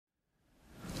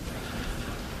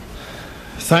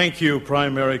Thank you,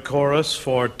 Primary Chorus,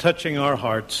 for touching our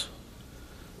hearts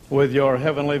with your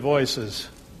heavenly voices.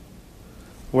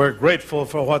 We're grateful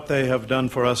for what they have done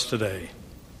for us today.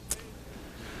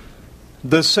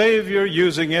 The Savior,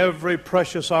 using every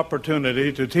precious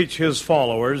opportunity to teach his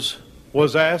followers,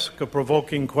 was asked a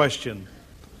provoking question.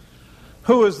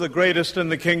 Who is the greatest in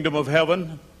the kingdom of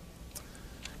heaven?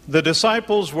 The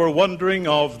disciples were wondering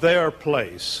of their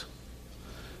place.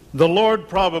 The Lord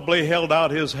probably held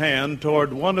out his hand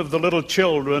toward one of the little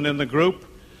children in the group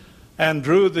and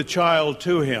drew the child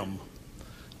to him,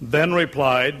 then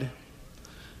replied,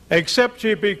 "Except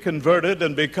ye be converted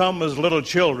and become as little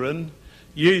children,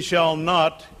 ye shall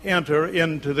not enter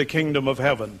into the kingdom of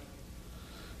heaven."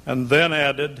 And then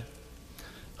added,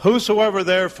 "Whosoever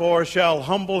therefore shall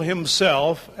humble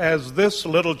himself as this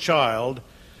little child,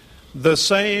 the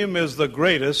same is the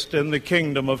greatest in the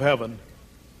kingdom of heaven."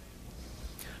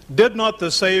 Did not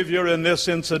the Savior in this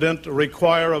incident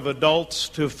require of adults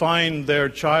to find their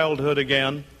childhood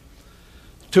again,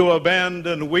 to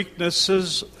abandon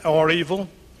weaknesses or evil?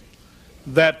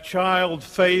 That child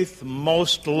faith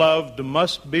most loved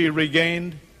must be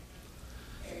regained.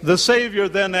 The Savior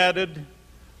then added,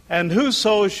 "And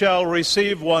whoso shall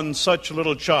receive one such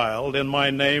little child in my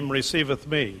name receiveth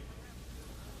me."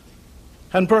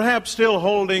 And perhaps still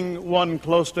holding one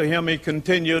close to him, he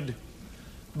continued,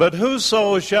 "But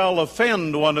whoso shall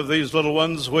offend one of these little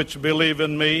ones which believe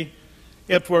in me,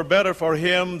 it were better for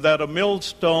him that a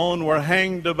millstone were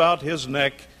hanged about his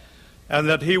neck, and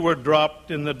that he were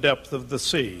dropped in the depth of the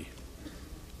sea."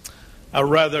 A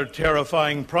rather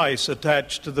terrifying price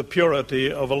attached to the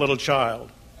purity of a little child.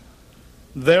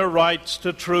 Their rights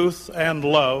to truth and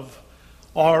love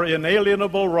are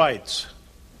inalienable rights.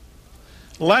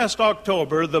 Last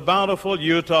October, the bountiful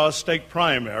Utah State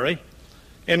Primary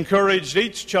encouraged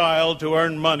each child to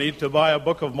earn money to buy a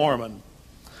Book of Mormon,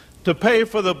 to pay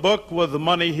for the book with the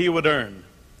money he would earn.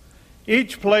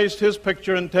 Each placed his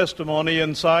picture and testimony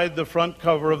inside the front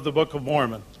cover of the Book of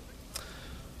Mormon.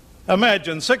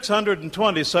 Imagine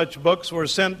 620 such books were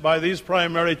sent by these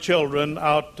primary children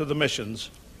out to the missions.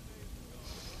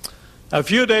 A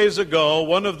few days ago,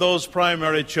 one of those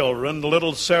primary children,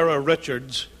 little Sarah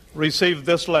Richards, received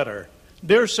this letter.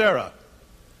 "Dear Sarah,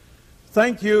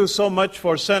 thank you so much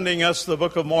for sending us the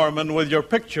Book of Mormon with your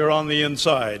picture on the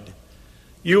inside.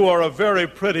 You are a very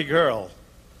pretty girl.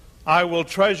 I will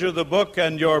treasure the book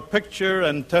and your picture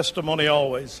and testimony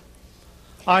always.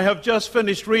 I have just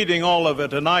finished reading all of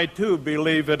it, and I too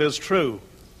believe it is true.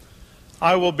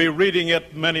 I will be reading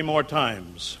it many more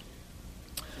times.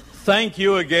 Thank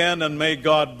you again, and may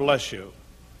God bless you."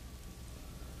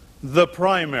 The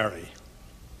primary.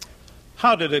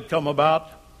 How did it come about?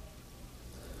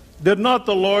 Did not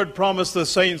the Lord promise the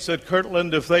saints at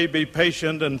Kirtland, if they be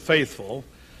patient and faithful,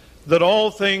 that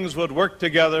all things would work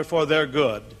together for their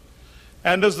good?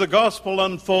 And as the gospel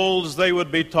unfolds, they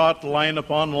would be taught line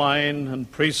upon line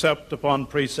and precept upon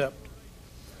precept.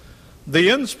 The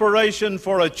inspiration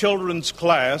for a children's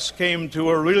class came to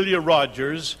Aurelia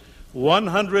Rogers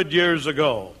 100 years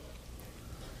ago.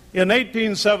 In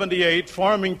 1878,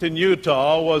 Farmington,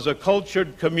 Utah was a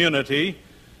cultured community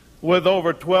with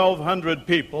over 1,200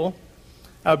 people,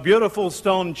 a beautiful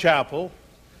stone chapel,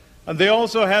 and they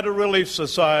also had a relief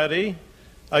society,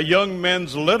 a young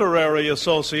men's literary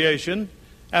association,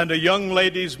 and a young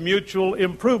ladies' mutual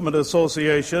improvement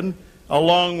association,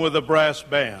 along with a brass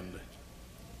band.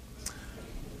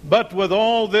 But with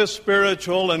all this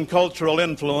spiritual and cultural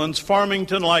influence,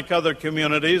 Farmington, like other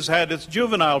communities, had its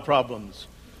juvenile problems.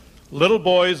 Little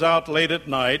boys out late at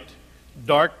night,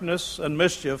 darkness and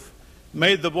mischief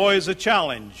made the boys a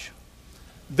challenge.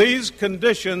 These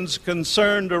conditions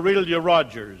concerned Aurelia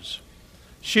Rogers.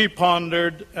 She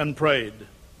pondered and prayed.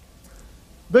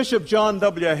 Bishop John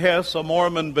W. Hess, a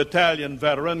Mormon battalion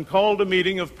veteran, called a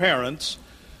meeting of parents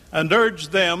and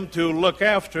urged them to look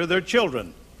after their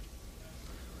children.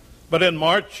 But in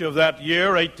March of that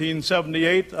year,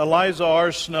 1878, Eliza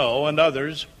R. Snow and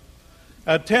others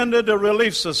attended a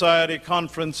Relief Society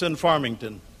conference in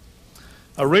Farmington.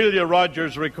 Aurelia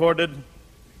Rogers recorded,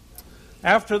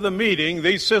 "After the meeting,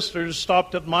 these sisters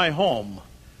stopped at my home.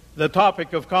 The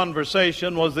topic of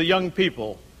conversation was the young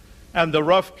people and the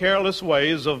rough, careless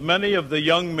ways of many of the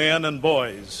young men and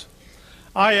boys.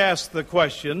 I asked the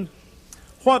question,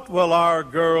 what will our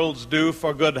girls do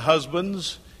for good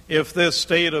husbands if this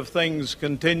state of things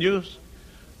continues?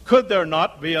 Could there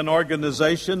not be an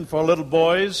organization for little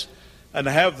boys and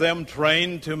have them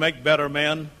trained to make better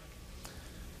men?"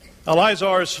 Eliza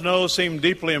R. Snow seemed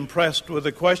deeply impressed with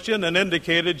the question and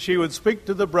indicated she would speak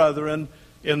to the brethren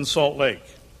in Salt Lake.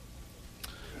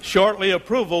 Shortly,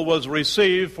 approval was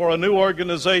received for a new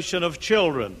organization of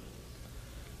children.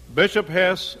 Bishop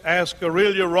Hess asked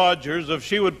Aurelia Rogers if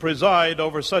she would preside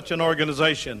over such an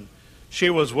organization. She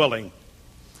was willing.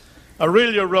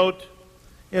 Aurelia wrote,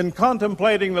 "In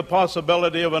contemplating the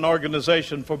possibility of an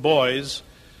organization for boys,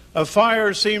 a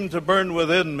fire seemed to burn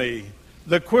within me.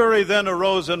 The query then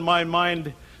arose in my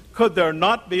mind, could there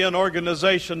not be an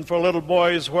organization for little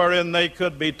boys wherein they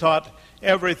could be taught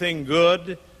everything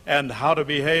good and how to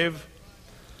behave?"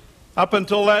 Up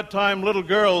until that time, little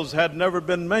girls had never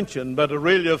been mentioned, but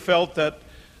Aurelia felt that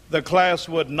the class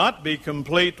would not be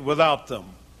complete without them.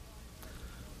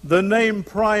 The name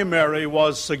primary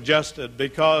was suggested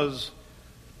because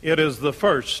it is the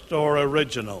first or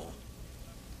original.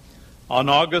 On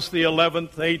August the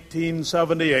 11th,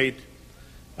 1878,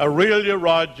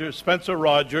 Aurelia Spencer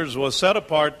Rogers was set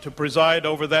apart to preside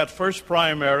over that first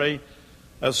primary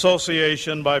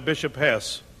association by Bishop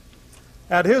Hess.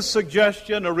 At his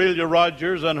suggestion, Aurelia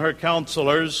Rogers and her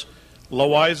counselors,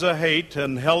 Louisa Haight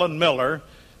and Helen Miller,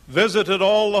 visited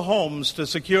all the homes to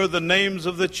secure the names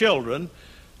of the children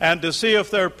and to see if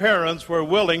their parents were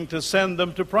willing to send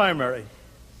them to primary.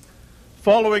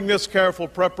 Following this careful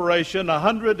preparation,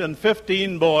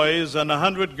 115 boys and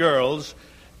 100 girls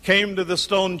came to the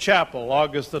Stone Chapel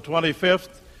August the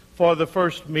 25th for the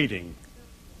first meeting.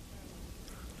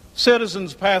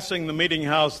 Citizens passing the meeting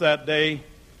house that day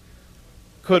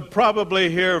could probably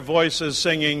hear voices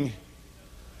singing,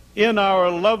 "In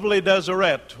our lovely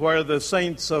Deseret, where the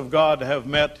saints of God have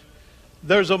met,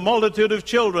 there's a multitude of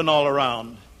children all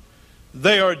around.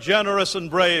 They are generous and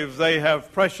brave. They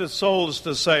have precious souls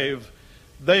to save.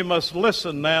 They must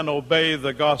listen and obey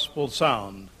the gospel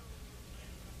sound.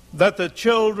 That the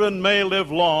children may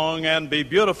live long and be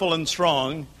beautiful and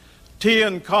strong, tea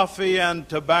and coffee and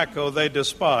tobacco they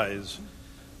despise.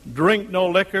 Drink no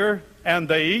liquor, and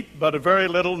they eat but a very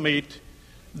little meat.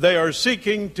 They are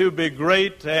seeking to be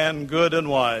great and good and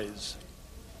wise.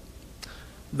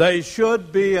 They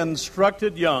should be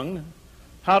instructed young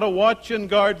how to watch and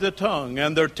guard the tongue,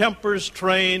 and their tempers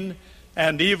train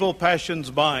and evil passions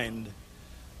bind.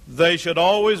 They should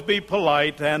always be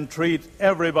polite and treat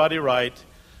everybody right,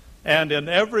 and in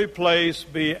every place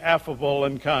be affable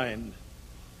and kind.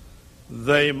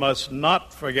 They must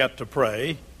not forget to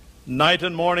pray, night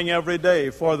and morning every day,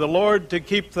 for the Lord to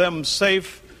keep them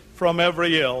safe from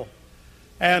every ill,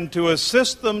 and to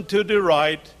assist them to do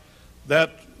right,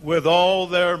 that with all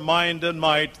their mind and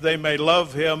might they may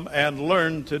love Him and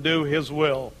learn to do His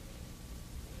will."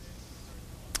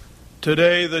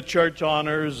 Today the church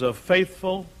honors a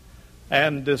faithful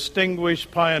and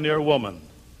distinguished pioneer woman,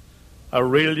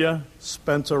 Aurelia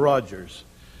Spencer Rogers,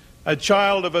 a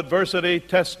child of adversity,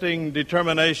 testing,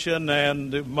 determination,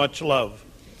 and much love,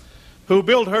 who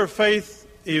built her faith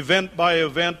event by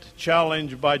event,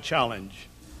 challenge by challenge.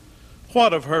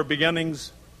 What of her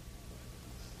beginnings?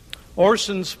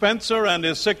 Orson Spencer and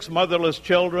his 6 motherless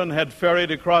children had ferried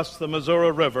across the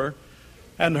Missouri River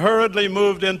and hurriedly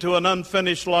moved into an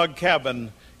unfinished log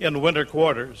cabin in winter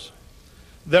quarters.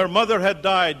 Their mother had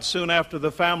died soon after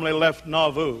the family left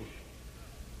Nauvoo.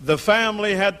 The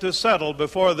family had to settle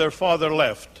before their father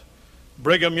left.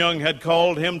 Brigham Young had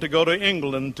called him to go to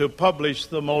England to publish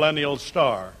the Millennial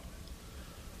Star.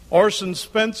 Orson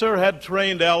Spencer had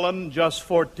trained Ellen, just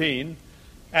 14,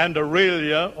 and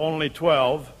Aurelia, only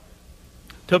 12,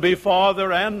 to be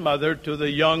father and mother to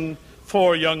the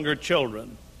 4 younger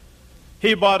children.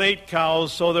 He bought 8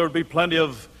 cows so there would be plenty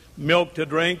of milk to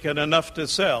drink and enough to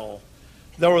sell.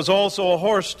 There was also a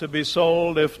horse to be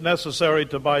sold if necessary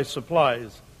to buy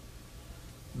supplies.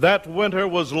 That winter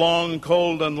was long,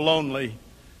 cold, and lonely.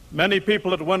 Many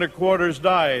people at winter quarters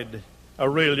died,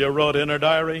 Aurelia wrote in her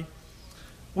diary.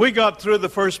 We got through the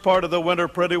first part of the winter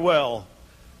pretty well.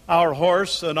 Our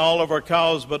horse and all of our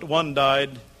cows but one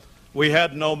died. We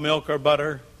had no milk or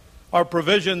butter. Our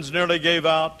provisions nearly gave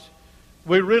out.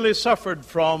 We really suffered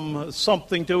from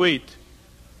something to eat.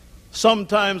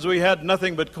 Sometimes we had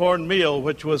nothing but cornmeal,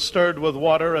 which was stirred with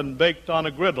water and baked on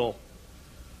a griddle.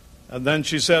 And then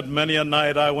she said, many a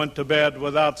night I went to bed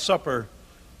without supper,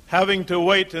 having to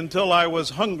wait until I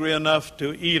was hungry enough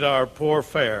to eat our poor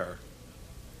fare.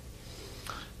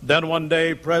 Then one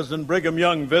day, President Brigham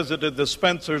Young visited the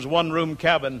Spencers' one-room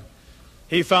cabin.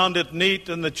 He found it neat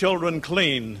and the children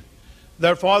clean.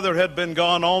 Their father had been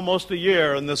gone almost a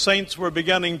year, and the saints were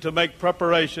beginning to make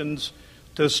preparations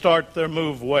to start their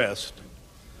move west.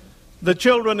 The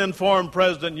children informed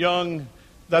President Young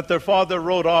that their father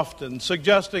wrote often,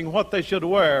 suggesting what they should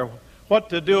wear, what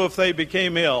to do if they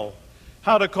became ill,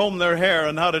 how to comb their hair,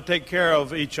 and how to take care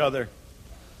of each other.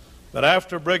 But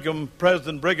after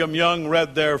President Brigham Young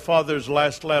read their father's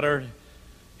last letter,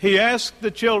 he asked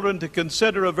the children to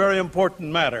consider a very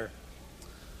important matter.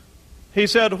 He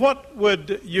said, "What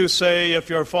would you say if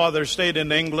your father stayed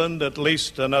in England at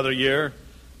least another year?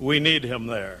 We need him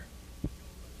there."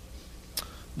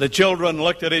 The children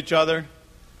looked at each other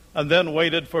and then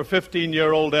waited for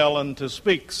 15-year-old Ellen to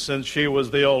speak, since she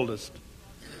was the oldest.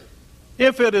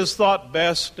 "If it is thought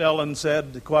best," Ellen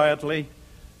said quietly,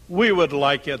 "we would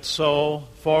like it so,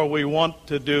 for we want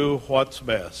to do what's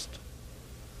best."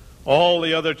 All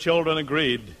the other children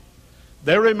agreed.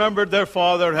 They remembered their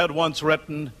father had once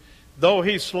written, "Though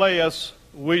he slay us,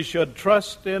 we should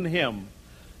trust in him,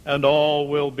 and all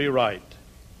will be right."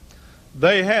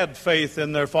 They had faith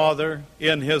in their father,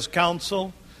 in his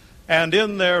counsel, and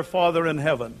in their Father in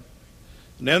heaven.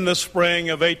 And in the spring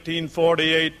of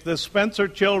 1848, the Spencer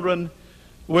children,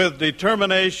 with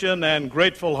determination and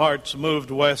grateful hearts,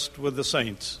 moved west with the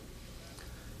Saints.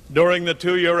 During the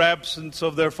 2-year absence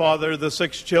of their father, the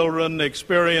 6 children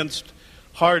experienced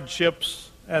hardships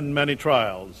and many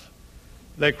trials.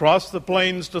 They crossed the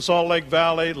plains to Salt Lake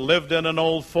Valley, lived in an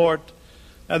old fort,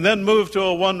 and then moved to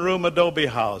a one-room adobe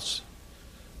house.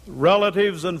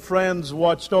 Relatives and friends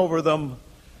watched over them,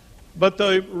 but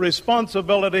the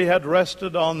responsibility had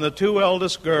rested on the 2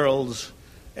 eldest girls,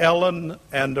 Ellen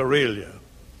and Aurelia.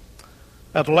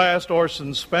 At last,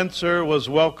 Orson Spencer was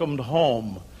welcomed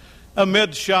home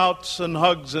amid shouts and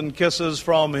hugs and kisses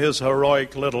from his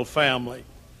heroic little family.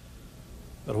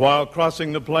 But while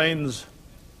crossing the plains,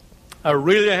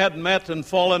 Aurelia had met and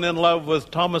fallen in love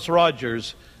with Thomas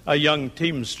Rogers, a young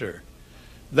teamster.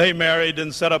 They married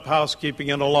and set up housekeeping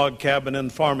in a log cabin in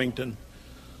Farmington.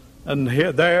 And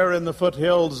there in the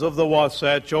foothills of the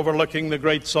Wasatch, overlooking the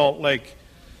Great Salt Lake,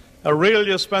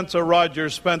 Aurelia Spencer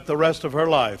Rogers spent the rest of her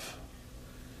life.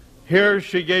 Here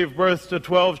she gave birth to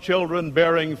 12 children,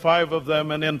 bearing 5 of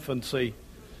them in infancy.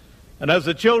 And as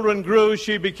the children grew,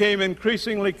 she became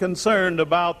increasingly concerned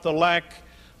about the lack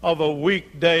of a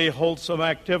weekday wholesome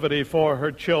activity for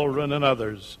her children and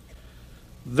others.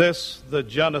 This, the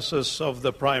genesis of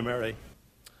the primary.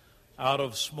 Out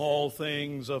of small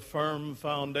things, a firm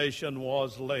foundation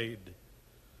was laid.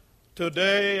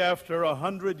 Today, after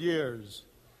 100 years,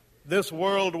 this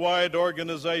worldwide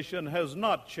organization has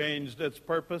not changed its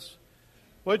purpose,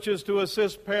 which is to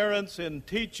assist parents in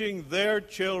teaching their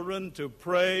children to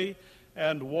pray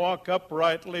and walk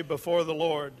uprightly before the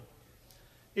Lord.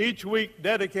 Each week,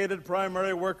 dedicated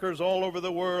primary workers all over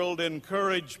the world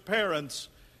encourage parents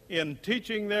in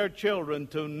teaching their children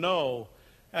to know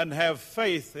and have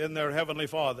faith in their Heavenly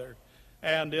Father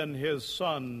and in His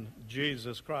Son,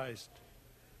 Jesus Christ.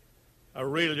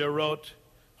 Aurelia wrote,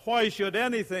 "Why should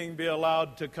anything be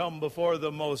allowed to come before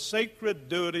the most sacred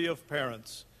duty of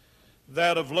parents,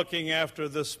 that of looking after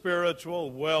the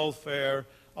spiritual welfare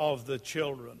of the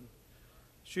children?"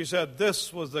 She said,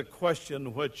 "This was the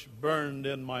question which burned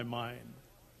in my mind."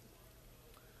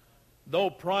 Though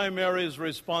primary's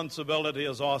responsibility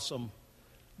is awesome,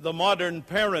 the modern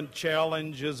parent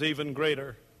challenge is even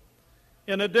greater.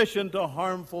 In addition to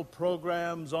harmful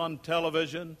programs on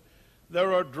television,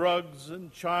 there are drugs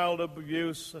and child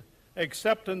abuse,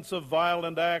 acceptance of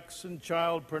violent acts, and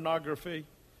child pornography.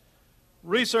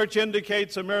 Research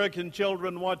indicates American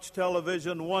children watch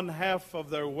television 1/2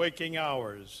 of their waking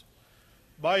hours.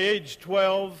 By age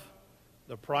 12,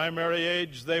 the primary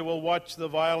age, they will watch the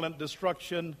violent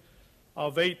destruction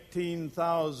of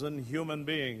 18,000 human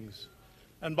beings.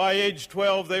 And by age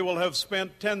 12, they will have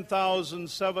spent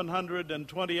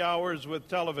 10,720 hours with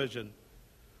television,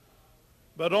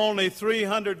 but only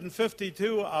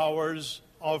 352 hours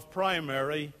of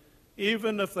primary,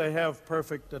 even if they have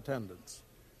perfect attendance.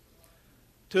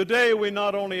 Today, we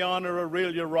not only honor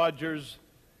Aurelia Rogers,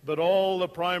 but all the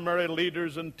primary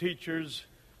leaders and teachers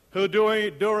who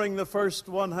during the first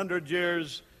 100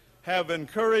 years have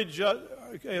encouraged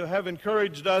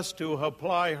us to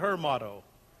apply her motto.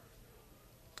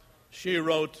 She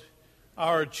wrote,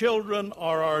 "Our children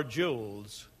are our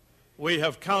jewels. We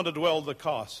have counted well the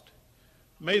cost.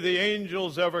 May the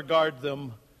angels ever guard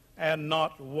them, and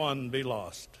not one be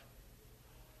lost."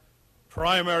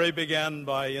 Primary began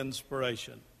by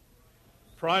inspiration.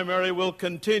 Primary will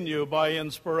continue by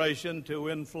inspiration to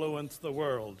influence the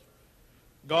world.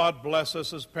 God bless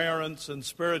us as parents and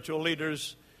spiritual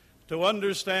leaders to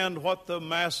understand what the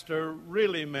Master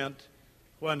really meant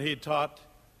when he taught,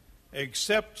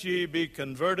 "Except ye be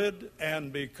converted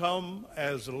and become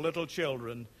as little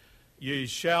children, ye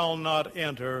shall not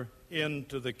enter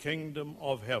into the kingdom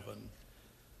of heaven."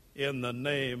 In the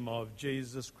name of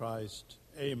Jesus Christ,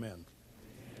 amen.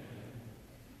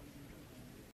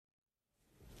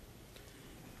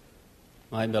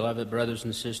 My beloved brothers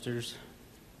and sisters,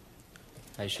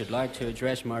 I should like to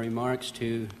address my remarks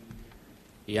to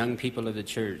the young people of the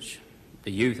church, the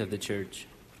youth of the church.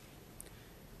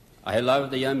 I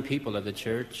love the young people of the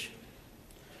church.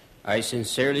 I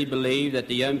sincerely believe that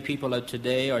the young people of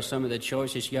today are some of the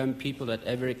choicest young people that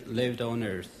ever lived on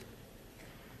earth.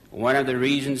 One of the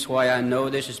reasons why I know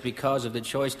this is because of the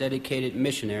choice dedicated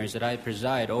missionaries that I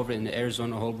preside over in the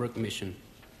Arizona Holbrook Mission.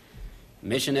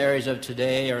 Missionaries of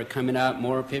today are coming out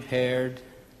more prepared,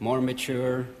 more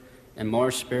mature, and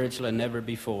more spiritual than ever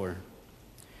before.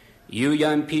 You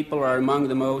young people are among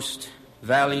the most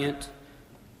valiant,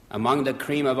 among the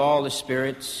cream of all the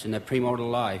spirits in the premortal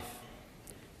life.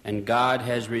 And God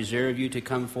has reserved you to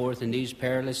come forth in these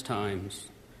perilous times,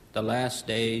 the last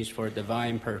days, for a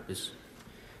divine purpose.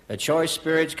 The choice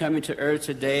spirits coming to earth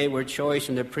today were choice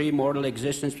in the premortal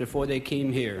existence before they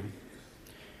came here.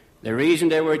 The reason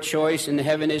they were choice in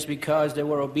heaven is because they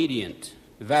were obedient,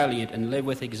 valiant, and lived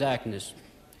with exactness.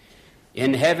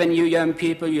 In heaven, you young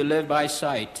people, you live by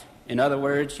sight. In other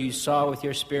words, you saw with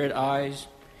your spirit eyes.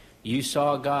 You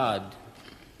saw God.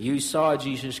 You saw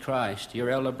Jesus Christ, your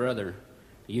elder brother.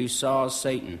 You saw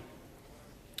Satan.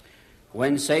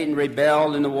 When Satan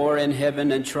rebelled in the war in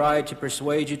heaven and tried to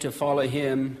persuade you to follow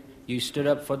him, you stood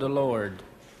up for the Lord.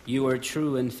 You were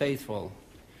true and faithful.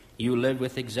 You lived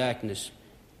with exactness.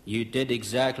 You did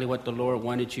exactly what the Lord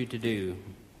wanted you to do.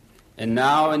 And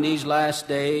now in these last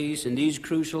days, in these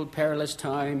crucial, perilous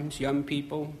times, young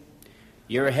people,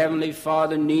 your Heavenly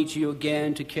Father needs you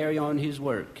again to carry on his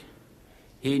work.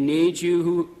 He needs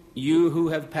you who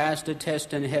have passed a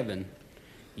test in heaven.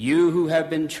 You who have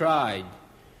been tried,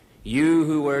 you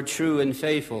who were true and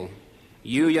faithful,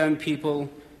 you young people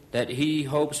that he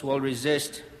hopes will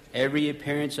resist every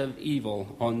appearance of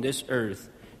evil on this earth,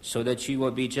 so that you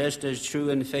will be just as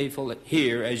true and faithful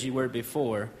here as you were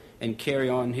before, and carry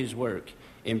on his work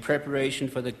in preparation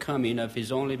for the coming of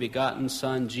his only begotten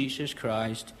Son, Jesus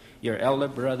Christ, your elder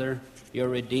brother, your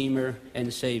Redeemer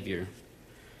and Savior.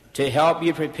 To help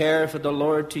you prepare for the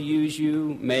Lord to use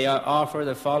you, may I offer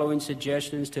the following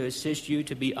suggestions to assist you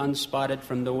to be unspotted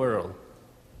from the world.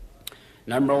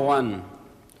 Number one,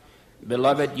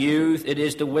 beloved youth, it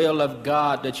is the will of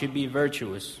God that you be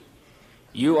virtuous.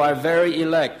 You are very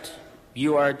elect.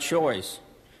 You are choice.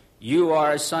 You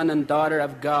are a son and daughter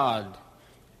of God.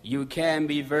 You can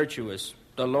be virtuous.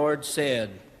 The Lord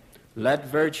said, "Let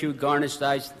virtue garnish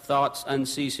thy thoughts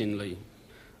unceasingly."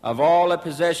 Of all the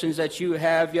possessions that you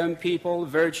have, young people,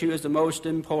 virtue is the most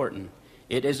important.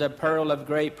 It is a pearl of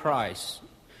great price.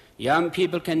 Young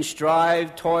people can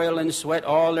strive, toil, and sweat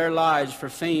all their lives for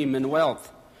fame and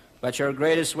wealth, but your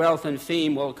greatest wealth and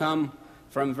fame will come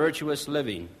from virtuous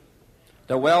living.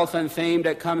 The wealth and fame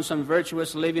that comes from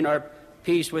virtuous living are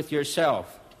peace with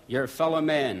yourself, your fellow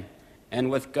man,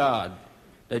 and with God,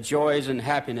 the joys and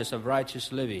happiness of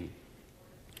righteous living.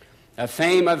 A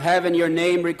fame of having your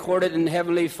name recorded in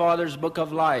Heavenly Father's book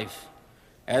of life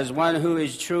as one who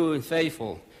is true and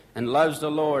faithful and loves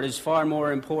the Lord is far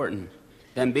more important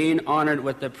than being honored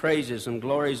with the praises and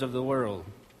glories of the world.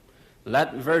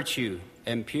 Let virtue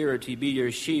and purity be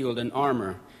your shield and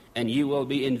armor, and you will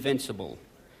be invincible.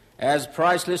 As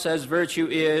priceless as virtue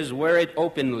is, wear it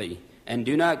openly, and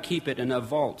do not keep it in a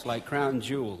vault like crown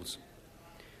jewels.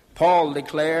 Paul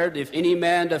declared, "If any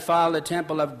man defile the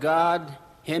temple of God,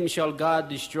 him shall God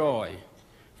destroy.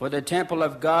 For the temple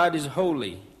of God is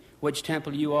holy, which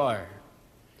temple you are."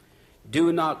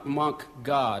 Do not mock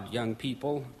God, young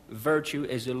people. Virtue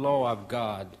is the law of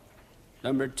God.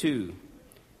 Number two,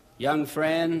 young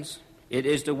friends, it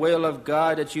is the will of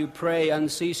God that you pray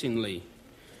unceasingly.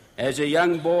 As a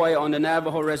young boy on the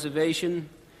Navajo reservation,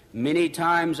 many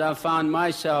times I found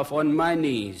myself on my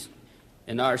knees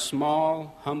in our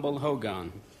small, humble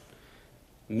hogan.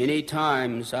 Many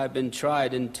times I've been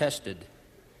tried and tested.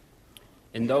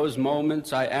 In those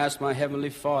moments, I asked my Heavenly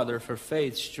Father for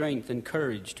faith, strength, and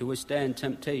courage to withstand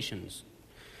temptations.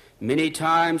 Many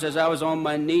times as I was on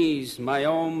my knees, my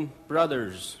own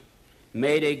brothers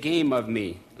made a game of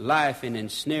me, laughing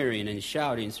and sneering and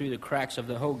shouting through the cracks of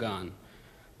the hogan.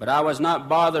 But I was not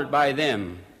bothered by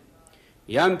them.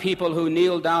 Young people who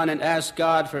kneel down and ask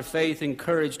God for faith and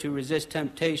courage to resist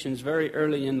temptations very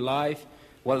early in life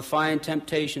will find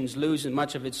temptations losing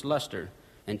much of its luster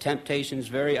and temptations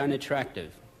very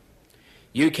unattractive.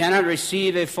 You cannot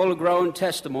receive a full-grown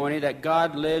testimony that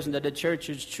God lives and that the church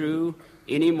is true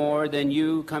any more than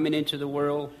you coming into the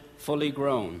world fully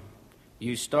grown.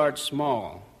 You start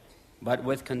small, but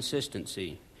with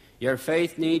consistency. Your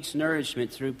faith needs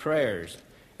nourishment through prayers.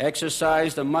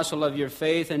 Exercise the muscle of your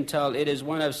faith until it is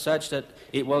one of such that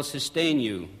it will sustain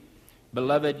you.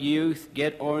 Beloved youth,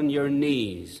 get on your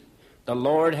knees. The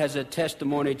Lord has a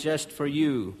testimony just for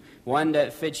you. one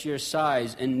that fits your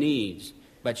size and needs,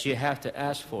 but you have to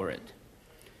ask for it.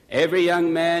 Every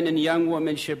young man and young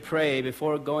woman should pray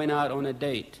before going out on a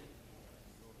date.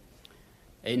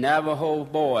 A Navajo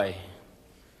boy,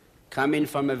 coming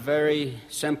from a very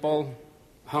simple,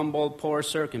 humble, poor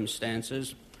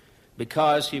circumstances,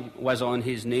 because he was on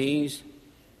his knees,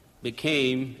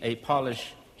 became a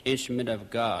polished instrument of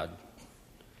God.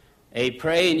 A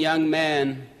praying young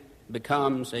man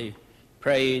becomes a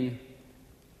praying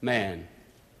man,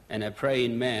 and a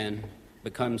praying man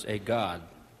becomes a God.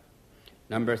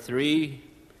 Number 3,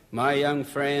 my young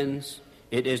friends,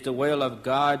 it is the will of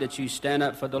God that you stand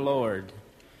up for the Lord,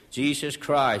 Jesus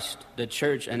Christ, the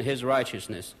church, and his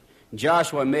righteousness.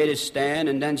 Joshua made a stand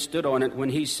and then stood on it when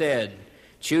he said,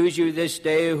 "Choose you this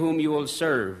day whom you will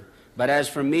serve. But as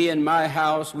for me and my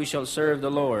house, we shall serve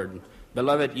the Lord."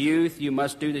 Beloved youth, you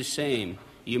must do the same.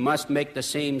 You must make the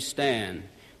same stand.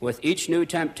 With each new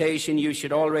temptation, you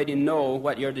should already know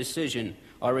what your decision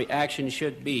or reaction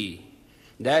should be.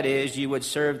 That is, you would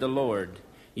serve the Lord.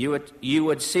 You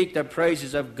would seek the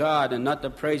praises of God and not the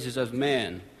praises of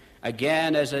man.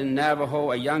 Again, as a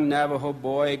young Navajo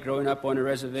boy growing up on a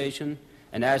reservation,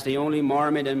 and as the only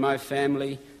Mormon in my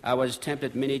family, I was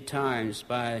tempted many times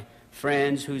by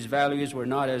friends whose values were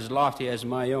not as lofty as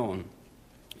my own.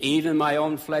 Even my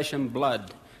own flesh and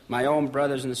blood, my own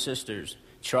brothers and sisters,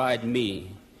 tried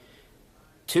me.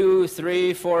 2,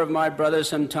 3, 4 of my brothers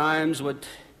sometimes would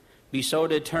be so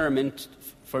determined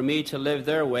for me to live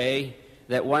their way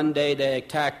that one day they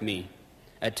attacked me,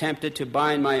 attempted to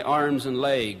bind my arms and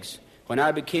legs. When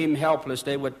I became helpless,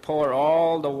 they would pour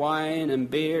all the wine and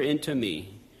beer into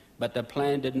me. But the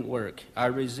plan didn't work. I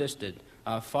resisted.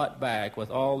 I fought back with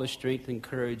all the strength and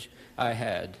courage I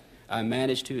had. I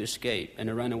managed to escape and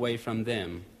to run away from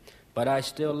them. But I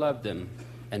still loved them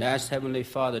and asked Heavenly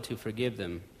Father to forgive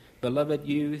them. Beloved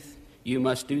youth, you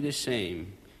must do the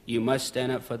same. You must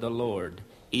stand up for the Lord,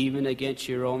 even against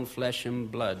your own flesh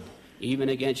and blood, even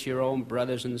against your own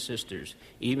brothers and sisters,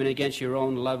 even against your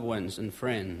own loved ones and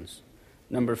friends.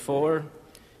 Number 4,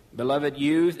 beloved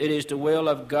youth, it is the will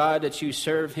of God that you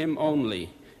serve him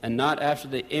only, and not after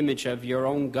the image of your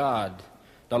own God.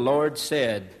 The Lord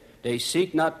said, "They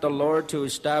seek not the Lord to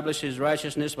establish his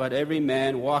righteousness, but every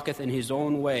man walketh in his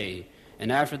own way,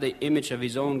 and after the image of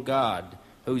his own God,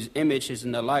 whose image is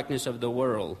in the likeness of the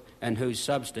world, and whose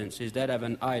substance is that of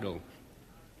an idol."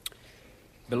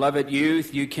 Beloved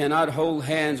youth, you cannot hold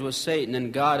hands with Satan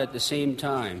and God at the same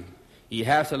time. You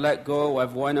have to let go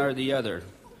of one or the other.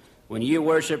 When you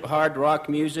worship hard rock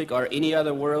music or any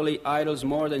other worldly idols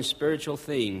more than spiritual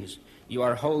things, you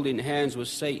are holding hands with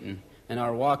Satan and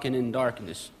are walking in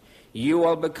darkness. You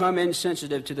will become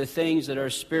insensitive to the things that are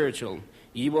spiritual.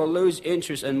 You will lose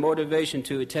interest and motivation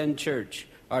to attend church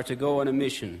or to go on a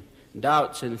mission.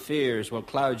 Doubts and fears will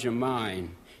cloud your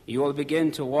mind. You will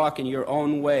begin to walk in your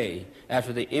own way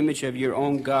after the image of your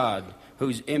own God,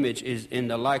 whose image is in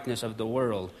the likeness of the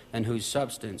world and whose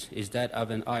substance is that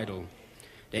of an idol.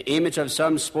 The image of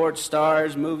some sports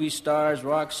stars, movie stars,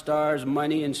 rock stars,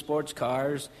 money, and sports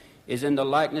cars is in the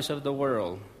likeness of the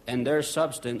world, and their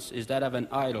substance is that of an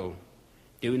idol.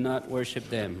 Do not worship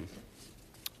them.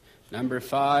 Number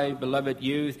 5, beloved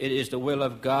youth, it is the will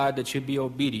of God that you be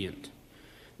obedient.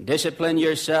 Discipline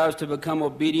yourselves to become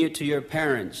obedient to your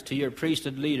parents, to your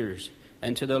priesthood leaders,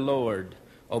 and to the Lord.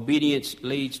 Obedience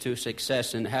leads to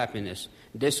success and happiness.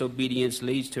 Disobedience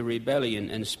leads to rebellion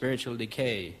and spiritual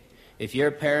decay. If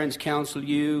your parents counsel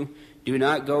you, do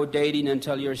not go dating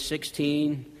until you're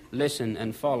 16. Listen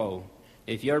and follow.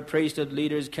 If your priesthood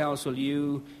leaders counsel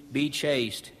you, be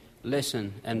chaste.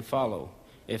 Listen and follow.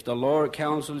 If the Lord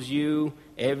counsels you,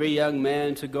 every young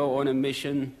man, to go on a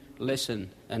mission,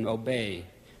 listen and obey.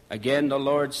 Again the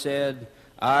Lord said,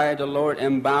 "I, the Lord,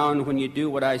 am bound when you do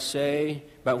what I say,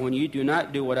 but when you do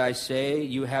not do what I say,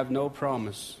 you have no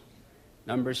promise."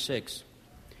 Number 6,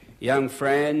 young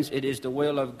friends, it is the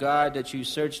will of God that you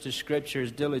search the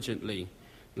Scriptures diligently.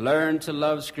 Learn to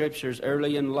love Scriptures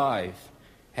early in life.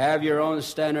 Have your own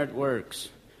standard works.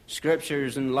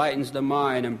 Scriptures enlightens the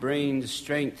mind and brings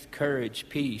strength, courage,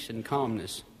 peace, and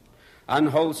calmness.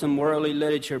 Unwholesome worldly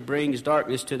literature brings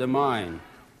darkness to the mind.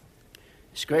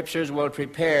 Scriptures will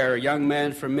prepare young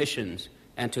men for missions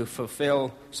and to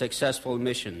fulfill successful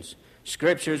missions.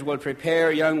 Scriptures will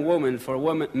prepare young women for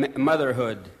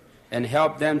motherhood and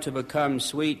help them to become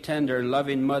sweet, tender, and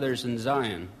loving mothers in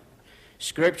Zion.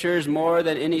 Scriptures, more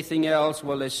than anything else,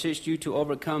 will assist you to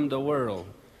overcome the world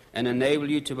and enable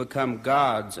you to become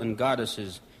gods and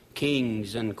goddesses,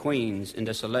 kings and queens in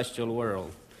the celestial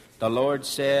world. The Lord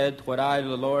said, "What I,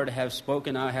 the Lord, have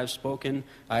spoken, I have spoken.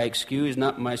 I excuse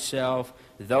not myself.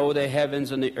 Though the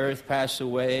heavens and the earth pass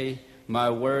away, my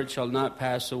word shall not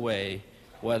pass away.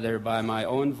 Whether by my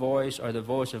own voice or the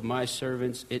voice of my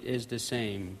servants, it is the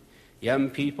same.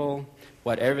 Young people,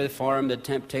 whatever form the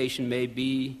temptation may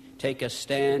be, take a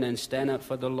stand and stand up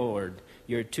for the Lord.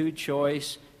 You're too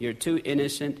choice, you're too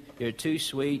innocent, you're too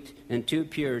sweet, and too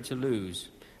pure to lose.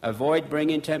 Avoid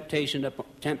bringing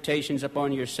temptations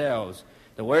upon yourselves.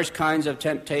 The worst kinds of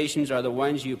temptations are the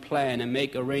ones you plan and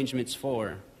make arrangements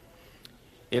for.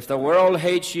 If the world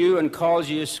hates you and calls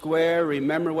you square,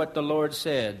 remember what the Lord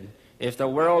said. If the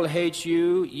world hates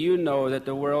you, you know that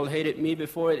the world hated me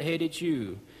before it hated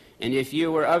you. And if you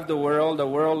were of the world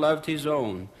loved his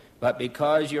own. But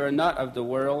because you are not of the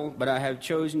world, but I have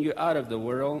chosen you out of the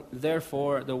world,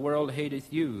 therefore the world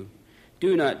hateth you.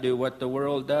 Do not do what the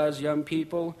world does, young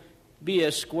people. Be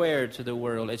a square to the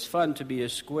world. It's fun to be a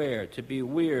square, to be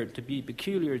weird, to be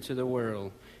peculiar to the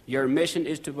world. Your mission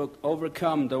is to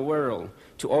overcome the world,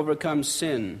 to overcome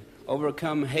sin,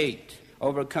 overcome hate,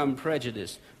 overcome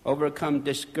prejudice, overcome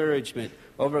discouragement,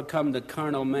 overcome the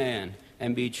carnal man,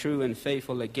 and be true and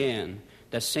faithful again,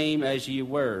 the same as ye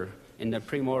were in the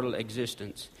premortal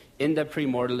existence. In the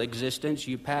premortal existence,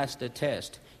 you passed the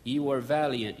test. You were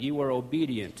valiant. You were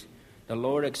obedient. The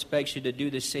Lord expects you to do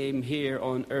the same here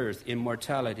on earth, in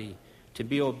mortality, to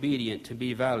be obedient, to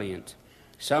be valiant.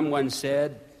 Someone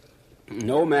said,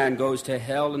 no man goes to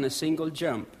hell in a single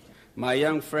jump. My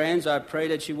young friends, I pray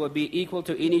that you will be equal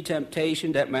to any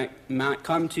temptation that might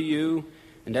come to you,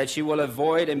 and that you will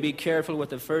avoid and be careful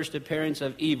with the first appearance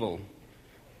of evil.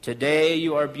 Today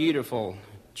you are beautiful,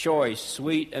 choice,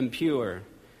 sweet, and pure,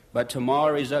 but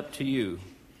tomorrow is up to you.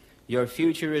 Your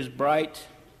future is bright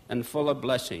and full of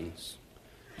blessings.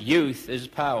 Youth is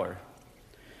power.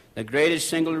 The greatest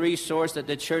single resource that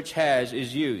the church has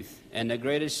is youth, and the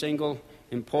greatest single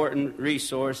important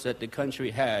resource that the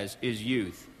country has is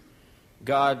youth.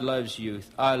 God loves youth.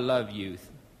 I love youth.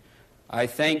 I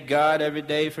thank God every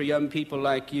day for young people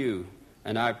like you,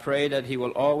 and I pray that he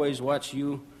will always watch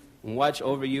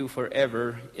over you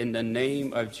forever, in the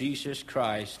name of Jesus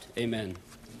Christ. Amen.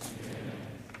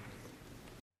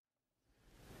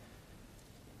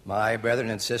 My brethren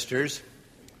and sisters,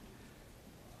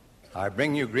 I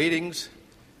bring you greetings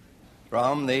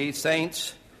from the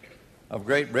saints of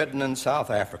Great Britain and South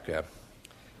Africa.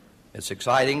 It's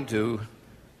exciting to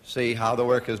see how the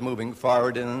work is moving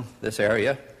forward in this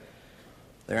area.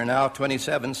 There are now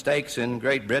 27 stakes in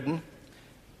Great Britain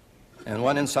and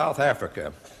one in South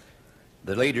Africa.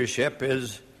 The leadership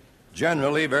is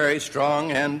generally very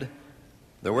strong, and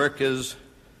the work is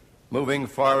moving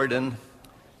forward and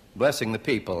blessing the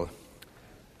people.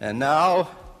 And now,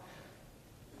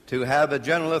 to have a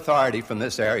general authority from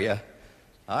this area,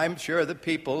 I'm sure the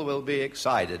people will be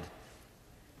excited.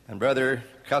 And Brother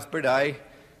Cuthbert, I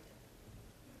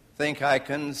think I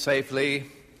can safely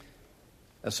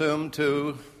assume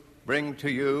to bring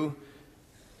to you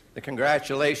the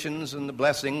congratulations and the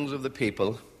blessings of the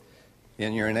people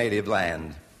in your native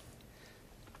land.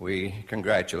 We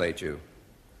congratulate you.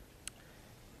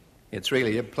 It's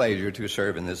really a pleasure to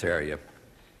serve in this area.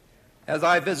 As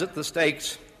I visit the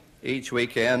stakes each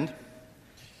weekend,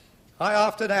 I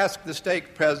often ask the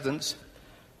stake presidents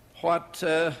what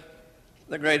the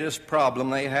greatest problem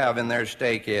they have in their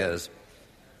stake is.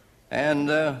 And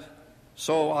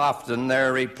so often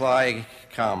their reply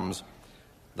comes,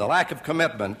 the lack of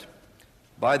commitment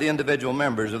by the individual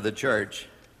members of the church,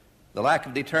 the lack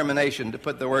of determination to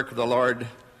put the work of the Lord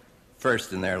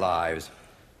first in their lives.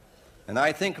 And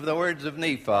I think of the words of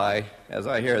Nephi as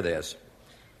I hear this.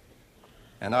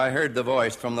 And I heard the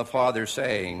voice from the Father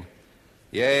saying,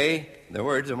 Yea, the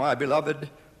words of my beloved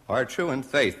are true and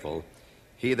faithful.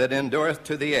 He that endureth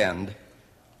to the end,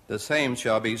 the same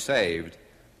shall be saved.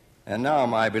 And now,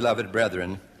 my beloved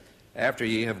brethren, after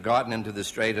ye have gotten into the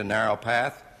straight and narrow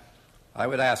path, I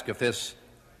would ask if this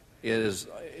is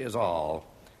all.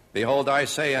 Behold, I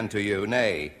say unto you,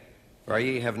 nay, for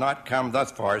ye have not come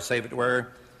thus far, save it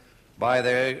were by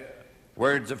the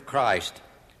words of Christ,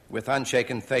 with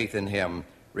unshaken faith in him,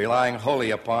 relying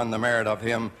wholly upon the merit of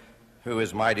him who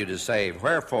is mighty to save.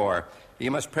 Wherefore, ye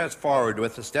must press forward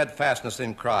with the steadfastness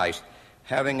in Christ,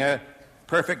 having a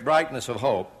perfect brightness of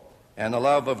hope, and the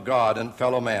love of God and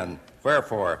fellow men.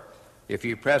 Wherefore, if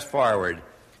ye press forward,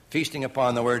 feasting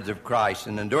upon the words of Christ,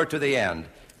 and endure to the end,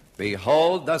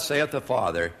 behold, thus saith the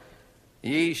Father,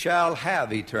 ye shall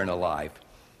have eternal life.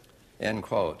 End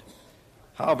quote.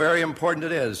 How very important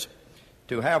it is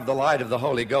to have the light of the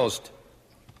Holy Ghost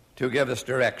to give us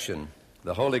direction.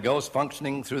 The Holy Ghost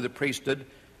functioning through the priesthood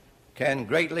can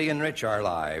greatly enrich our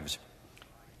lives.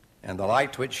 And the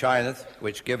light which shineth,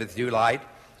 which giveth you light,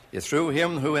 is through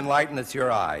him who enlighteneth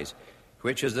your eyes.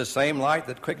 which is the same light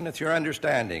that quickeneth your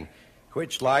understanding,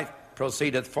 which light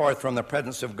proceedeth forth from the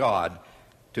presence of God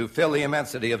to fill the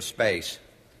immensity of space."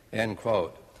 End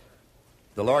quote.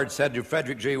 The Lord said to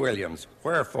Frederick G. Williams,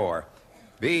 "Wherefore,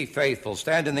 be faithful,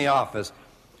 stand in the office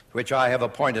which I have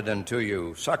appointed unto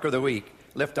you, succor the weak,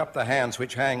 lift up the hands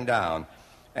which hang down,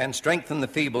 and strengthen the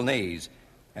feeble knees.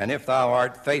 And if thou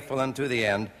art faithful unto the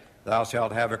end, thou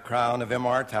shalt have a crown of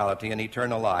immortality and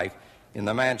eternal life in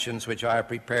the mansions which I have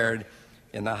prepared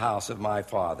in the house of my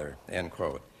Father." End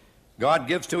quote. God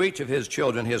gives to each of his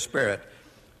children his Spirit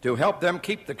to help them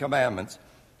keep the commandments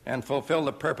and fulfill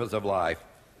the purpose of life.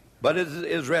 But it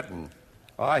is written,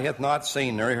 "Eye hath not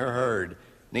seen nor heard,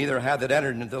 neither hath it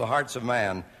entered into the hearts of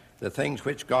man, the things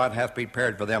which God hath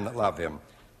prepared for them that love him.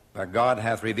 But God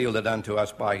hath revealed it unto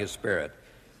us by his Spirit.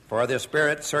 For the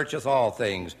Spirit searcheth all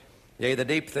things, yea, the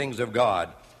deep things of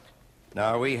God.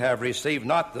 Now we have received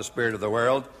not the spirit of the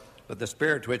world, but the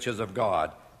Spirit which is of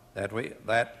God, that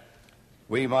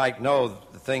we might know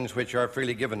the things which are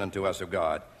freely given unto us of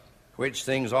God, which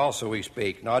things also we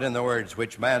speak, not in the words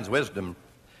which man's wisdom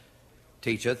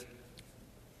teacheth,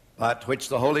 but which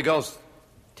the Holy Ghost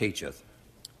teacheth."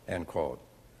 End quote.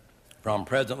 From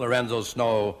President Lorenzo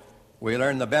Snow, we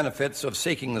learn the benefits of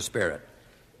seeking the Spirit.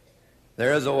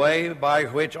 There is a way by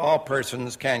which all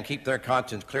persons can keep their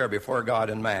conscience clear before God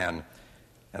and man,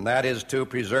 and that is to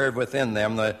preserve within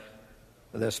them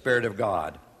the Spirit of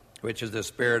God, which is the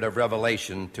Spirit of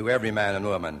revelation to every man and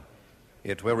woman.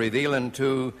 It will reveal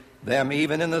unto them,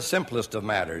 even in the simplest of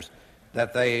matters,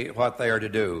 what they are to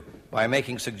do, by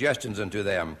making suggestions unto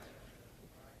them.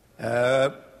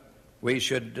 We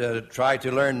should try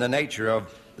to learn the nature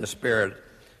of the Spirit,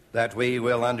 that we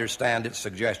will understand its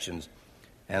suggestions,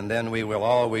 and then we will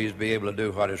always be able to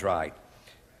do what is right.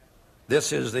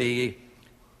 This is the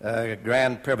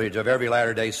grand privilege of every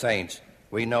Latter-day Saints.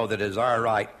 We know that it is our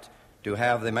right to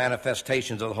have the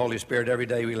manifestations of the Holy Spirit every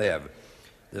day we live.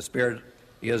 The Spirit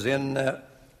is in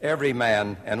every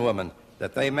man and woman,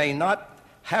 that they may not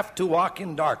have to walk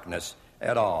in darkness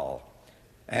at all.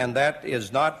 And it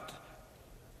is not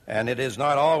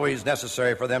always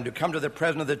necessary for them to come to the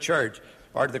president of the church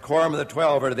or to the quorum of the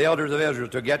 12 or to the elders of Israel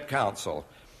to get counsel.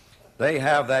 They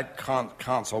have that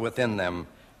counsel within them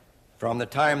from the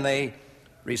time they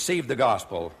receive the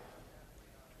gospel.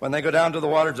 When they go down to the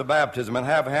waters of baptism and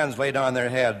have hands laid on their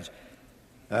heads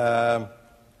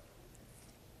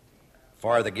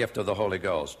for the gift of the Holy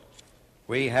Ghost.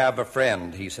 "We have a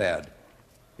friend," he said,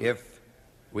 "if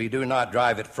we do not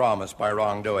drive it from us by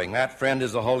wrongdoing. That friend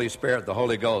is the Holy Spirit, the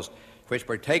Holy Ghost, which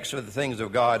partakes of the things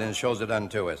of God and shows it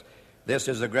unto us. This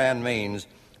is the grand means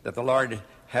that the Lord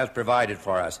has provided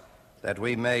for us, that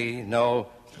we may know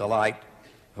the light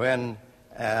and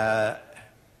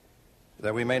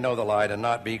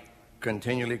not be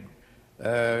continually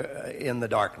in the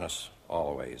darkness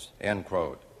always." End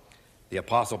quote. The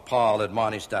Apostle Paul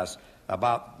admonished us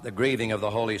about the grieving of the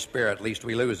Holy Spirit, lest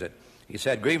we lose it. He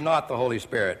said, "Grieve not the Holy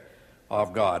Spirit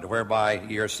of God, whereby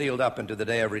ye are sealed up unto the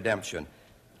day of redemption.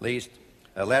 Lest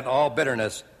let all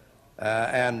bitterness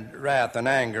and wrath and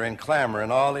anger and clamor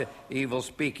and all evil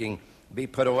speaking be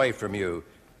put away from you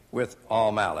with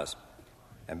all malice.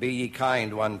 And be ye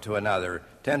kind one to another,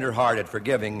 tender-hearted,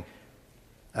 forgiving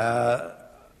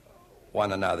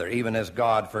one another, even as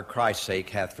God for Christ's sake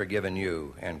hath forgiven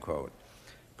you." End quote.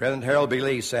 President Harold B.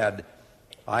 Lee said,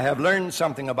 "I have learned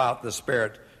something about the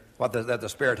Spirit, that the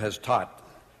Spirit has taught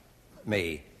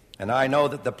me, and I know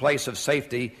that the place of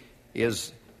safety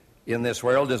is in this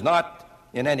world is not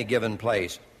in any given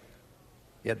place.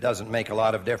 It doesn't make a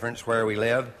lot of difference where we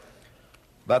live,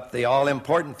 but the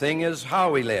all-important thing is how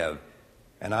we live.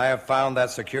 And I have found that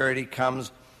security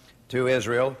comes to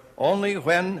Israel only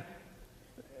when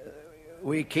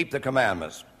we keep the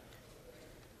commandments,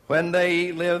 when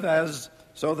they live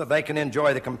so that they can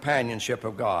enjoy the companionship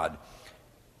of God,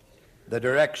 the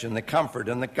direction, the comfort,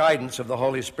 and the guidance of the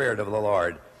Holy Spirit of the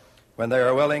Lord, when they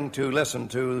are willing to listen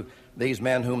to these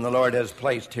men whom the Lord has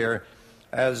placed here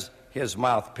as his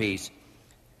mouthpiece,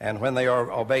 and when they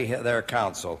obey their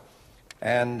counsel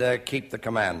and keep the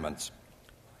commandments."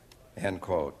 End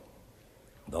quote.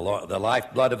 The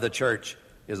lifeblood of the church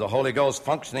is the Holy Ghost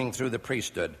functioning through the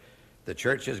priesthood. The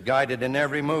church is guided in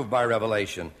every move by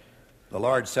revelation. The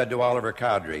Lord said to Oliver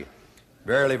Cowdery,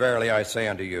 "Verily, verily, I say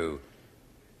unto you,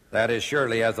 that as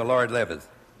surely as the Lord liveth,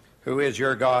 who is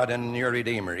your God and your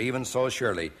Redeemer, even so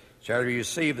surely shall ye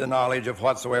receive the knowledge of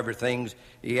whatsoever things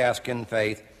ye ask in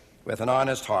faith, with an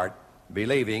honest heart,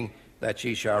 believing that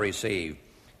ye shall receive.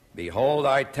 Behold,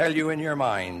 I tell you in your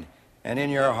mind and in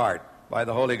your heart by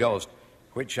the Holy Ghost,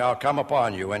 which shall come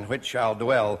upon you and which shall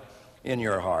dwell in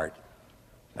your heart."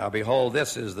 Now behold,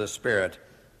 this is the spirit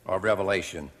of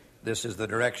revelation. This is the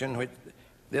direction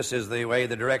this is the way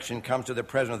the direction comes to the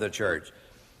president of the church.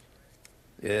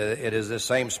 It is the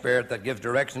same spirit that gives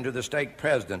direction to the stake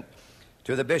president,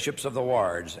 to the bishops of the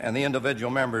wards, and the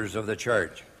individual members of the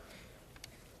church.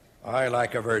 I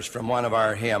like a verse from one of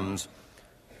our hymns.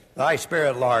 Thy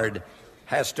Spirit, Lord,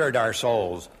 has stirred our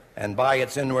souls, and by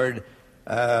its inward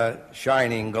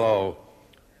shining glow,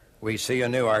 we see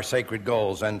anew our sacred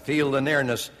goals and feel the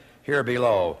nearness here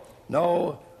below.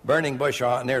 No burning bush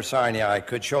near Sinai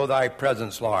could show thy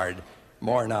presence, Lord,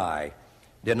 more nigh.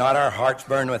 Did not our hearts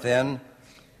burn within?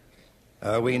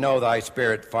 We know thy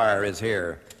spirit fire is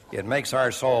here. It makes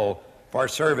our soul for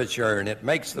service sure, and it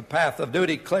makes the path of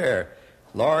duty clear.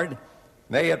 Lord,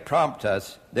 may it prompt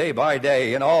us day by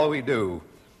day in all we do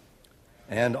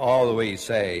and all we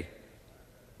say.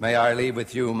 May I leave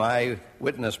with you my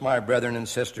witness, my brethren and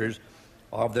sisters,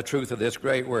 of the truth of this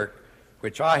great work,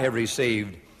 which I have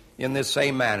received in this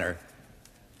same manner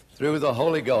through the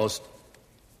Holy Ghost,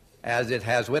 as it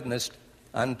has witnessed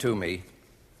unto me.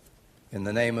 In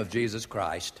the name of Jesus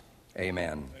Christ,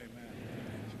 amen.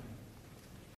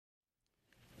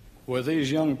 With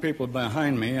these young people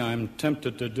behind me, I'm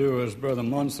tempted to do as Brother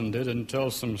Monson did and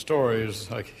tell some stories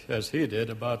as he did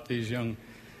about these young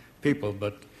people,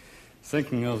 but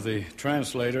thinking of the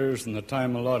translators and the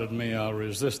time allotted me, I'll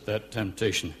resist that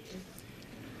temptation.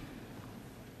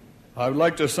 I would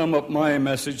like to sum up my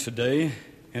message today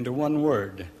into one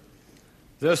word.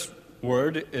 This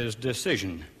word is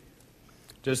decision.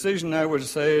 Decision, I would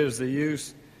say, is the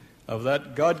use of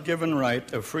that God-given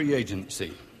right of free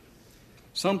agency.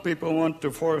 Some people want to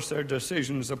force their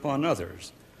decisions upon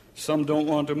others. Some don't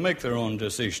want to make their own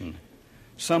decision.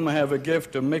 Some have a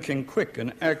gift of making quick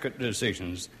and accurate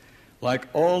decisions. Like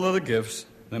all other gifts,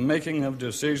 the making of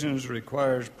decisions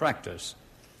requires practice.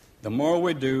 The more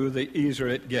we do, the easier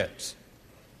it gets.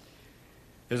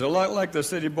 It's a lot like the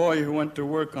city boy who went to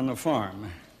work on the farm.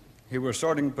 He was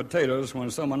sorting potatoes when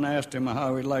someone asked him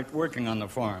how he liked working on the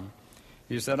farm.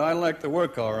 He said, "I like the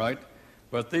work all right,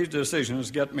 but these decisions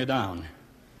get me down."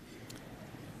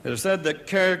 It is said that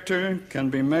character can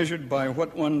be measured by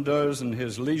what one does in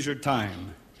his leisure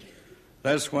time.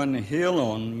 That's when he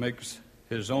alone makes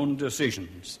his own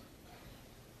decisions.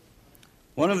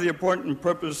 One of the important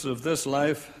purposes of this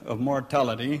life of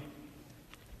mortality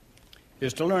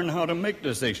is to learn how to make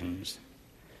decisions.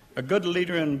 A good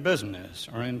leader in business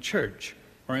or in church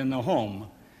or in the home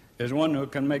is one who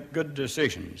can make good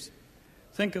decisions.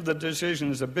 Think of the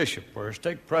decisions a bishop or a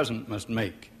stake president must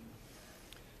make.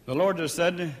 The Lord has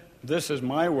said, "This is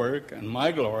my work and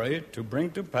my glory to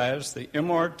bring to pass the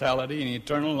immortality and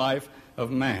eternal life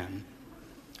of man."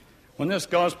 When this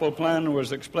gospel plan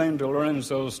was explained to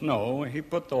Lorenzo Snow, he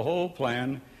put the whole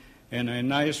plan in a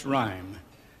nice rhyme.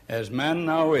 As man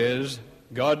now is,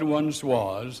 God once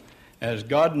was. As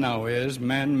God now is,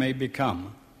 man may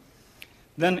become.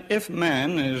 Then if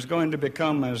man is going to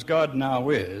become as God now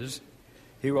is,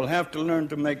 he will have to learn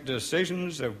to make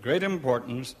decisions of great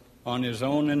importance on his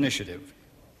own initiative.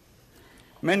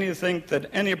 Many think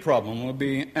that any problem will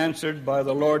be answered by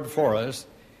the Lord for us,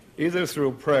 either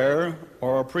through prayer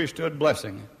or a priesthood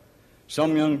blessing.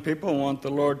 Some young people want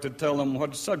the Lord to tell them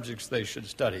what subjects they should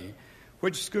study,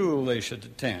 which school they should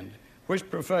attend, which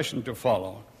profession to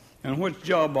follow, and which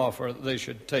job offer they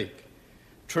should take.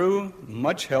 True,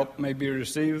 much help may be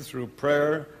received through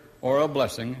prayer or a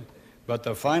blessing, but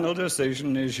the final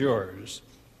decision is yours.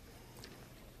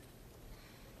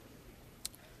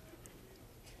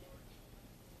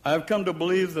 I have come to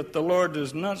believe that the Lord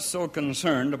is not so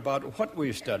concerned about what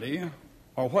we study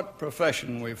or what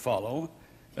profession we follow,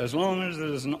 as long as it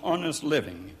is an honest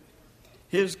living.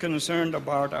 He is concerned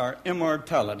about our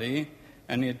immortality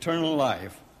and eternal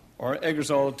life, or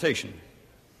exaltation.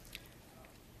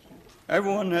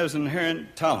 Everyone has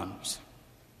inherent talents.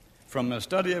 From a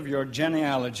study of your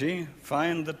genealogy,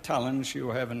 find the talents you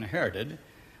have inherited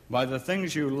by the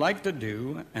things you like to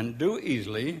do and do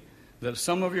easily that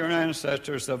some of your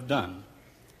ancestors have done.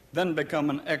 Then become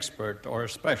an expert or a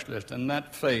specialist in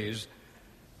that phase,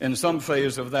 in some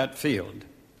phase of that field.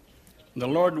 The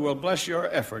Lord will bless your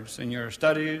efforts in your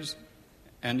studies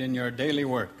and in your daily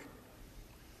work.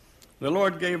 The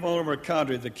Lord gave Oliver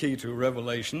Cowdery the key to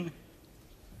Revelation.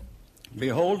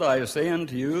 "Behold, I say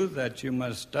unto you that you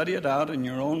must study it out in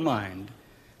your own mind.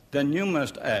 Then you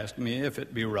must ask me if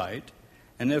it be right.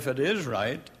 And if it is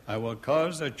right, I will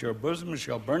cause that your bosom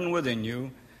shall burn within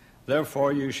you.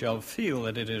 Therefore you shall feel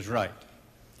that it is right.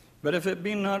 But if it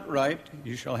be not right,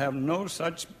 you shall have no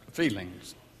such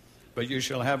feelings. But you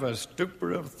shall have a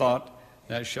stupor of thought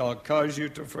that shall cause you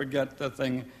to forget the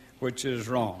thing which is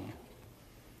wrong."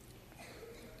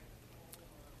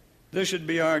 This should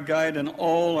be our guide in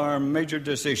all our major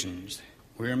decisions.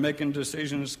 We are making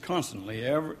decisions constantly,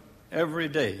 every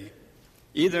day,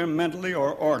 either mentally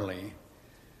or orally.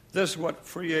 This is what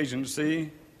free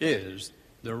agency is,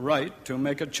 the right to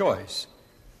make a choice.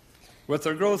 With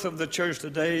the growth of the church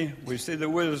today, we see the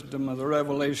wisdom of the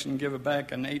revelation given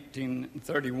back in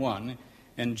 1831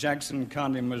 in Jackson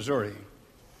County, Missouri.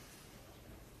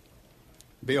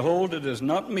 Behold, it is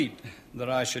not meet that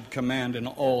I should command in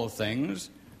all things,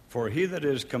 for he that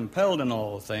is compelled in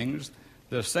all things,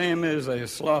 the same is a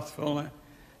slothful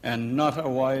and not a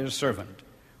wise servant.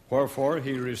 Wherefore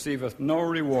he receiveth no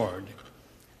reward.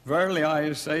 Verily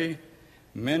I say,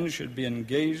 men should be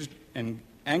engaged and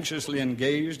anxiously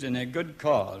engaged in a good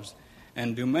cause,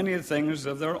 and do many things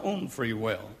of their own free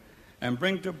will, and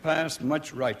bring to pass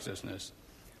much righteousness.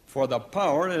 For the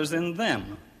power is in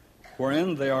them,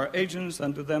 wherein they are agents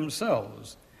unto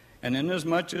themselves. And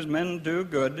inasmuch as men do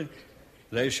good,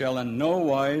 they shall in no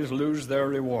wise lose their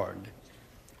reward.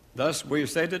 Thus we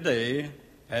say today,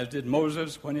 as did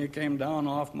Moses when he came down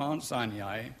off Mount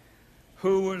Sinai,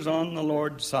 who was on the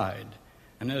Lord's side,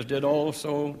 and as did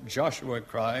also Joshua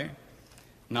cry,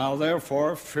 now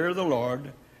therefore fear the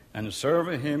Lord, and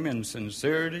serve him in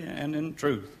sincerity and in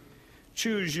truth.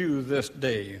 Choose you this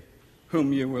day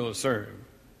whom you will serve.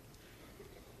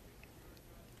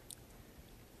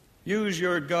 Use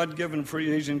your God-given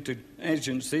free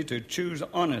agency to choose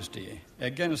honesty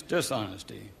against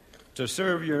dishonesty, to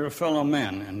serve your fellow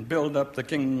men and build up the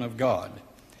kingdom of God.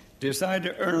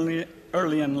 Decide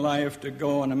early in life to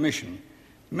go on a mission.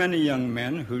 Many young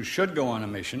men who should go on a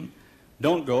mission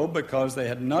don't go because they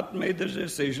had not made the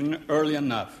decision early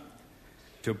enough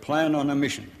to plan on a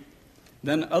mission.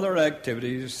 Then other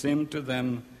activities seem to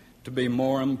them to be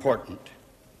more important.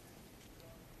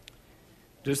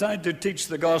 Decide to teach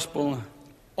the gospel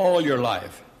all your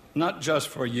life, not just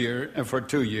for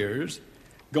 2 years.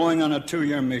 Going on a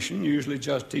 2-year mission usually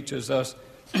just teaches us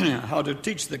how to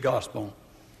teach the gospel.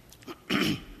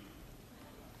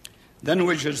 Then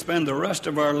we should spend the rest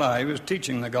of our lives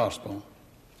teaching the gospel.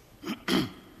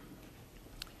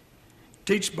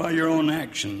 Teach by your own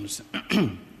actions.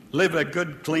 Live a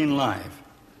good, clean life.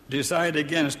 Decide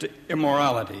against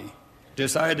immorality.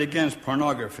 Decide against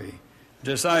pornography.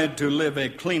 Decide to live a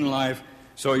clean life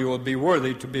so you will be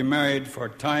worthy to be married for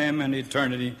time and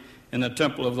eternity in the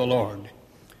temple of the Lord.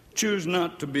 Choose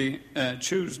not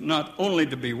only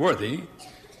to be worthy,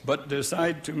 but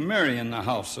decide to marry in the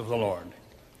house of the Lord.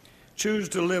 Choose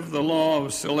to live the law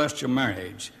of celestial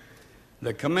marriage.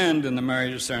 The command in the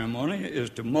marriage ceremony is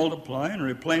to multiply and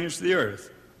replenish the earth.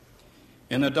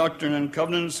 In the Doctrine and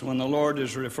Covenants, when the Lord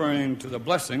is referring to the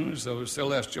blessings of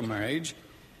celestial marriage,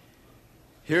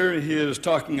 here he is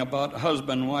talking about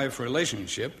husband-wife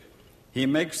relationship. He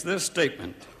makes this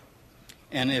statement,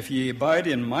 and if ye abide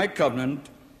in my covenant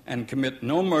and commit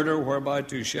no murder whereby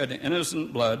to shed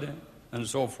innocent blood, and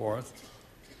so forth.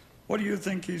 What do you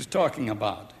think he's talking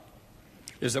about?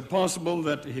 Is it possible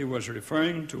that he was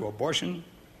referring to abortion?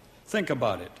 Think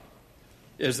about it.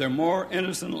 Is there more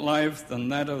innocent life than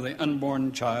that of the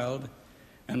unborn child?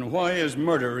 And why is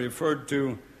murder referred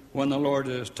to when the Lord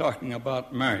is talking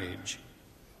about marriage?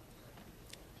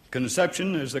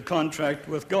 Conception is a contract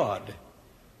with God,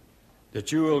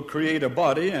 that you will create a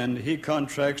body and he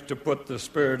contracts to put the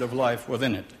spirit of life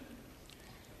within it.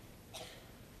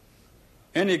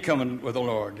 Any covenant with the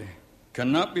Lord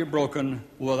cannot be broken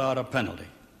without a penalty.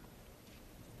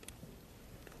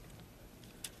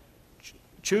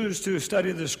 Choose to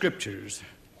study the Scriptures.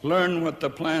 Learn what the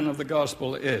plan of the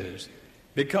gospel is.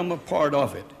 Become a part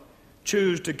of it.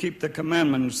 Choose to keep the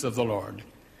commandments of the Lord.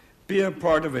 Be a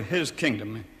part of his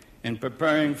kingdom in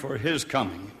preparing for his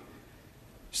coming.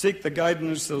 Seek the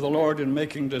guidance of the Lord in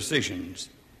making decisions,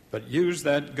 but use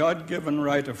that God-given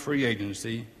right of free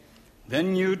agency.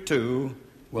 Then you too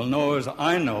will know, as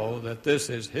I know, that this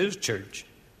is his church,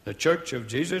 the church of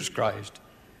Jesus Christ.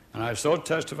 And I so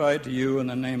testify to you in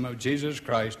the name of Jesus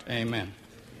Christ. Amen.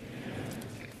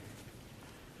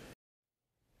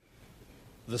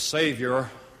 The Savior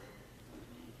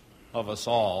of us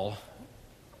all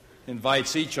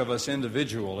invites each of us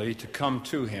individually to come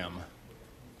to him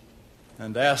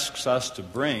and asks us to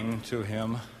bring to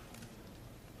him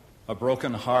a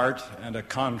broken heart and a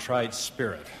contrite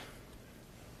spirit.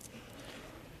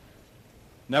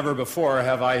 Never before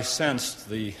have I sensed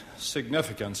the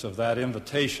significance of that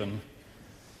invitation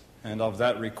and of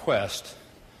that request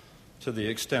to the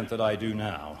extent that I do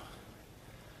now.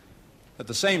 At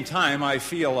the same time, I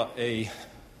feel a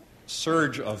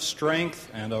surge of strength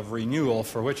and of renewal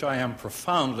for which I am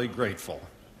profoundly grateful.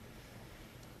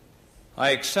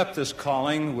 I accept this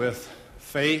calling with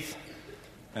faith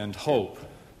and hope,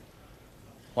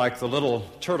 Like the little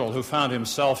turtle who found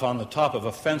himself on the top of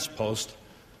a fence post,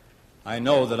 I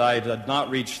know that I did not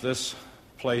reach this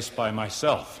place by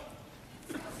myself.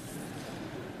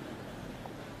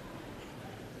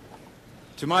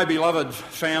 To my beloved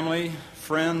family,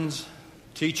 friends,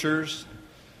 teachers,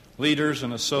 leaders,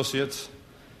 and associates,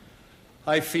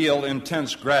 I feel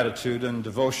intense gratitude and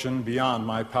devotion beyond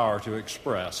my power to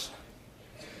express.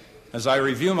 As I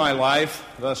review my life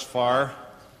thus far,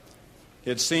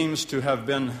 it seems to have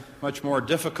been much more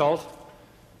difficult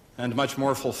and much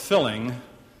more fulfilling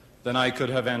than I could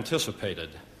have anticipated.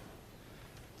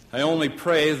 I only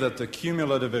pray that the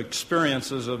cumulative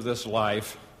experiences of this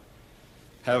life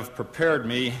have prepared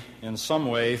me in some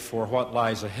way for what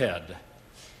lies ahead.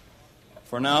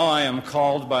 For now I am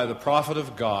called by the prophet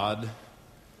of God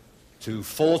to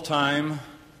full-time,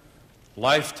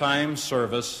 lifetime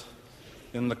service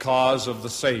in the cause of the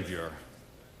Savior.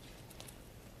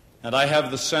 And I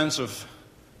have the sense of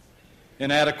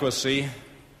inadequacy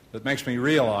that makes me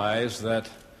realize that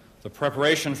the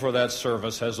preparation for that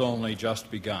service has only just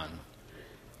begun.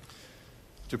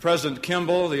 To President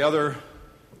Kimball, the other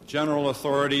general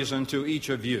authorities, and to each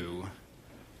of you,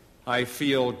 I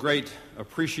feel great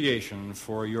appreciation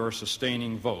for your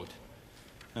sustaining vote,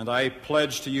 and I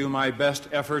pledge to you my best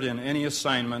effort in any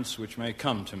assignments which may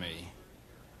come to me.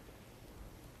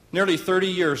 Nearly 30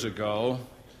 years ago,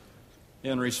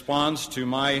 in response to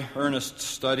my earnest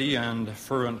study and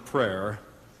fervent prayer,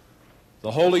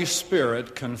 the Holy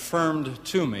Spirit confirmed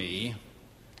to me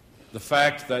the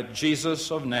fact that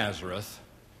Jesus of Nazareth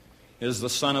is the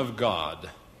Son of God,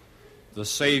 the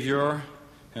Savior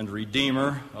and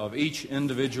Redeemer of each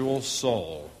individual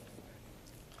soul.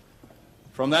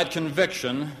 From that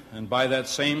conviction, and by that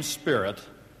same Spirit,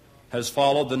 has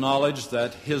followed the knowledge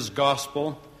that His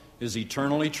gospel is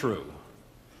eternally true,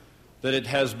 that it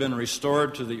has been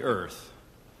restored to the earth,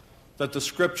 that the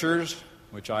Scriptures,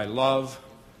 which I love,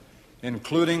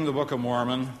 including the Book of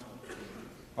Mormon,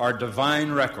 are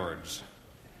divine records,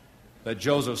 that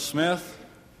Joseph Smith,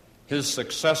 his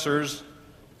successors,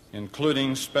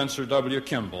 including Spencer W.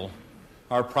 Kimball,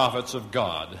 are prophets of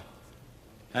God,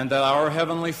 and that our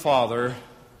Heavenly Father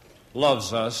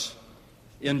loves us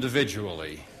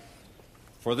individually.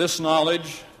 For this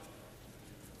knowledge,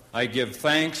 I give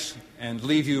thanks and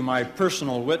leave you my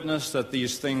personal witness that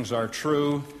these things are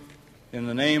true in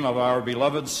the name of our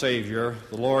beloved Savior,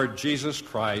 the Lord Jesus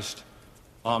Christ.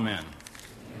 Amen.